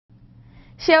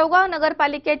शेवगाव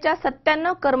नगरपालिकेच्या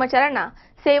 97 कर्मचाऱ्यांना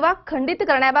सेवा खंडित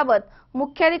करण्याबाबत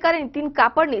मुख्याधिकारी नितीन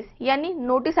कापडणीस यांनी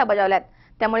नोटिसा बजावल्यात।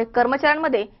 त्यामुळे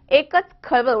कर्मचाऱ्यांमध्ये एकच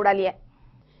खळबळ उडाली आहे।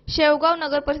 शेवगाव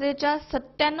नगर परिषदेच्या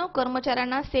 97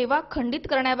 कर्मचाऱ्यांना सेवा खंडित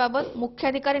करण्याबाबत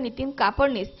मुख्याधिकारी नितीन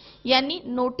कापडणीस यांनी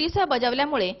नोटिसा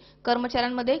बजावल्यामुळे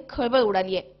कर्मचाऱ्यांमध्ये खळबळ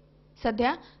उडाली आहे।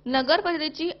 सध्या नगर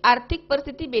परिषदेची आर्थिक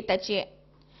परिस्थिती बेताची आहे।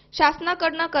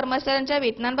 शासनाकडून कर्मचाऱ्यांच्या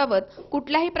वेतनांबाबत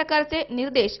कुठल्याही प्रकारचे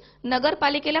निर्देश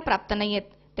नगरपालिकेला प्राप्त नाहीयेत।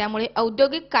 त्यामुळे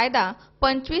औद्योगिक कायदा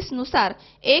 25 नुसार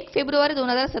 1 फेब्रुवारी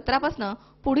 2017 पासून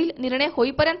पुढील निर्णय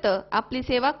होईपर्यंत आपली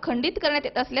सेवा खंडित करण्यात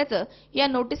येत असल्याचं या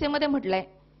नोटिसेमध्ये म्हटलंय।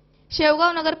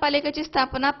 शेवगाव नगरपालिकेची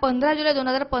स्थापना 15 जुलै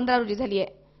 2015 रोजी झाली आहे।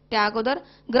 त्या अगोदर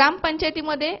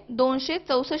ग्रामपंचायतीमध्ये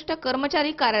 264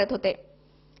 कर्मचारी कार्यरत होते।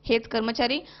 हेच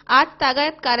कर्मचारी आज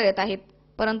तागायत कार्यरत आहेत,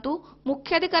 परंतु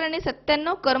मुख्याधिकाऱ्यांनी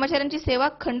 97 कर्मचाऱ्यांची सेवा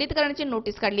खंडित करण्याची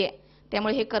नोटीस काढली आहे।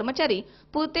 त्यामुळे हे कर्मचारी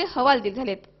पुरते हवालदिल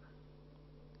झालेत।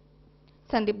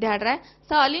 संदीप देहाडराय,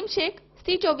 सालीम शेख,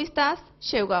 सी 24 तास,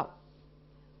 शेवगाव।